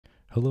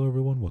Hello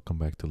everyone, welcome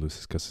back to Luis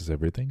Discusses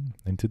Everything.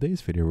 In today's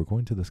video, we're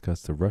going to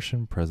discuss the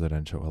Russian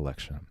presidential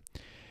election.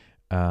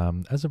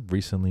 As of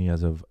recently,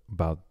 as of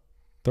about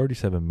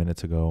 37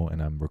 minutes ago,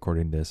 and I'm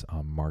recording this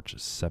on March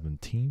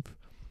 17th,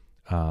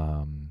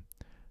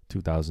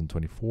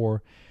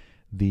 2024,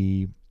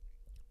 the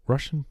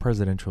Russian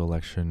presidential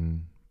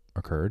election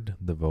occurred,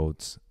 the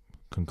votes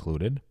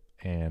concluded,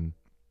 and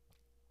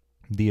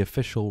the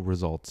official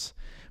results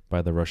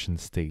by the Russian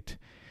state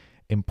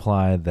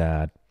imply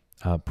that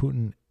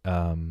Putin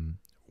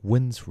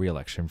wins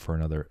re-election for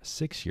another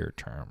 6-year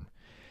term.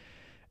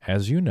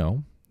 As you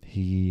know,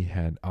 he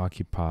had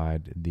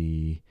occupied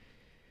the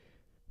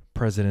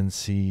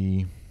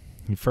presidency.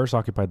 He first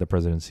occupied the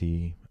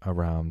presidency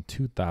around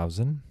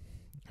 2000,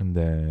 and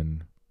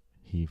then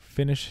he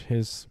finished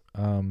his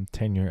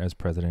tenure as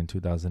president in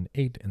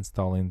 2008,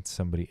 installing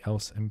somebody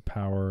else in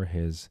power,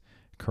 his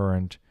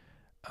current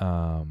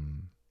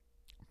prime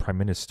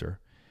minister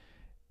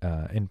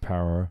in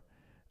power,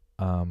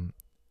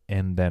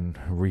 and then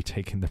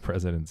retaking the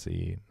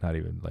presidency not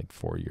even like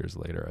 4 years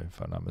later,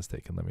 if I'm not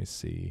mistaken. Let me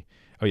see.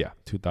 Oh yeah,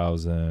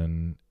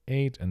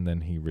 2008, and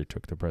then he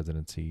retook the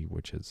presidency,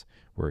 which is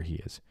where he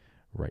is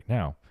right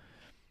now.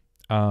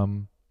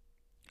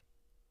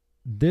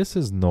 This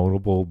is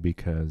notable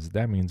because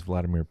that means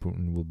Vladimir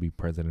Putin will be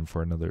president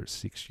for another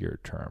 6-year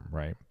term,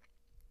 right?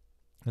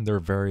 And there are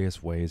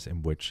various ways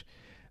in which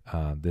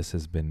this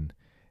has been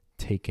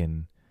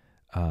taken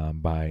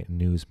by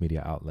news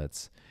media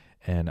outlets.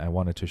 And I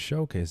wanted to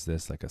showcase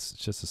this like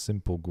just a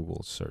simple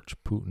Google search.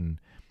 Putin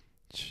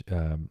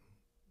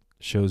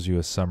shows you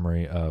a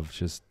summary of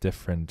just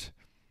different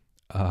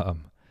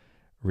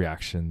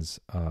reactions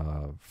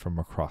from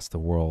across the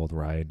world,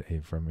 right?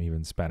 From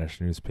even Spanish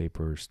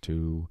newspapers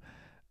to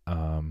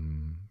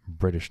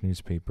British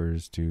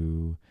newspapers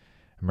to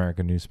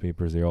American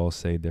newspapers. They all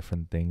say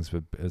different things,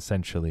 but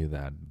essentially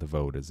that the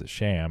vote is a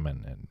sham,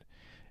 and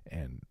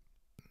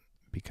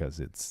because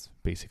it's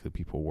basically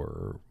people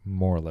were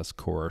more or less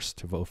coerced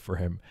to vote for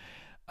him.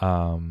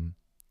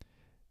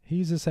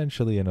 He's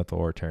essentially an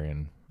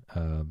authoritarian,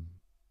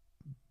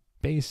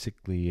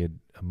 basically a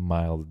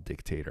mild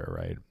dictator,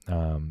 right?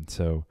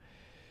 So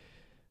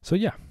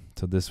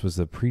this was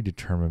a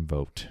predetermined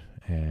vote,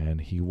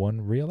 and he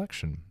won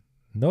re-election.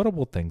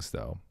 Notable things,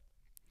 though,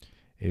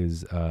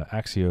 is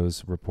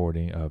Axios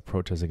reporting of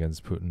protests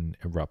against Putin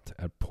erupt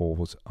at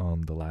polls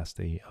on the last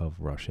day of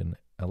Russian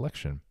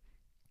election,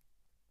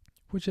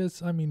 which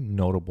is,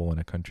 notable in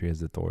a country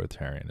as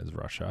authoritarian as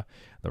Russia,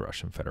 the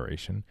Russian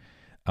Federation.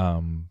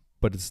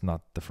 But it's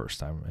not the first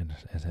time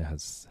it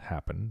has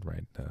happened,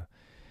 right?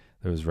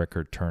 There was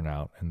record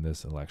turnout in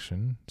this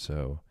election,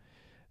 so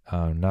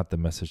not the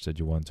message that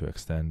you want to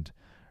extend.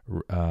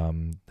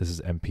 This is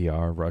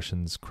NPR.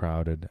 Russians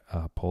crowded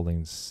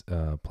polling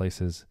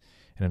places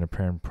in an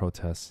apparent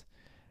protest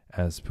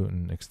as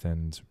Putin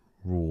extends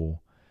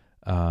rule.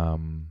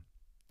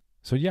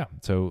 So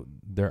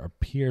there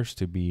appears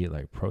to be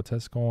like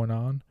protests going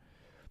on,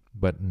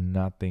 but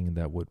nothing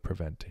that would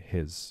prevent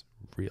his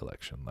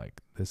re-election.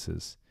 Like this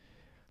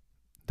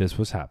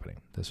was happening.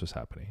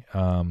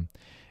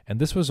 And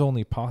this was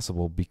only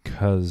possible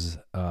because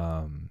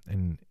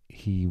and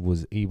he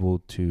was able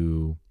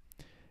to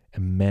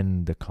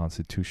amend the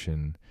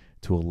Constitution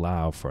to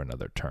allow for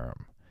another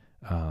term.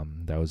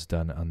 That was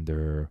done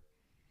under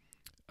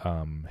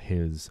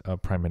his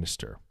prime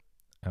minister,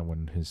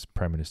 when his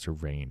prime minister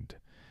reigned.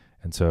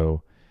 And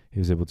so he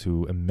was able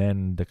to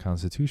amend the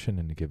Constitution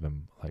and to give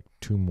him like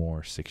 2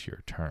 more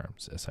 6-year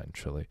terms,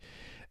 essentially.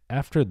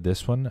 After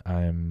this one,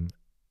 I'm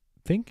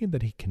thinking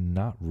that he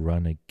cannot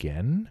run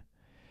again.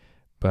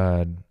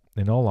 But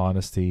in all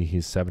honesty,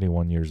 he's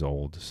 71 years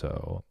old.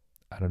 So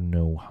I don't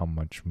know how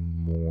much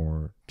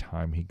more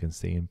time he can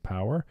stay in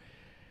power.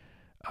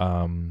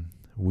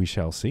 We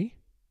shall see.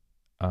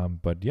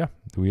 But yeah,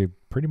 we're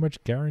pretty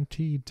much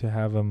guaranteed to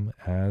have him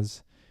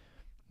as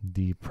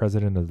the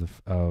president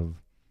of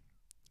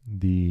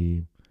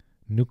the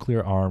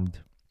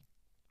nuclear-armed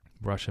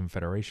Russian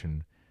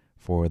Federation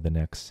for the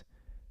next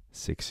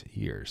 6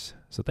 years.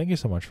 So thank you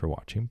so much for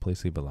watching.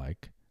 Please leave a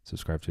like,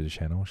 subscribe to the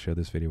channel, share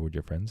this video with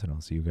your friends, and I'll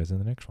see you guys in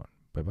the next one.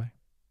 Bye-bye.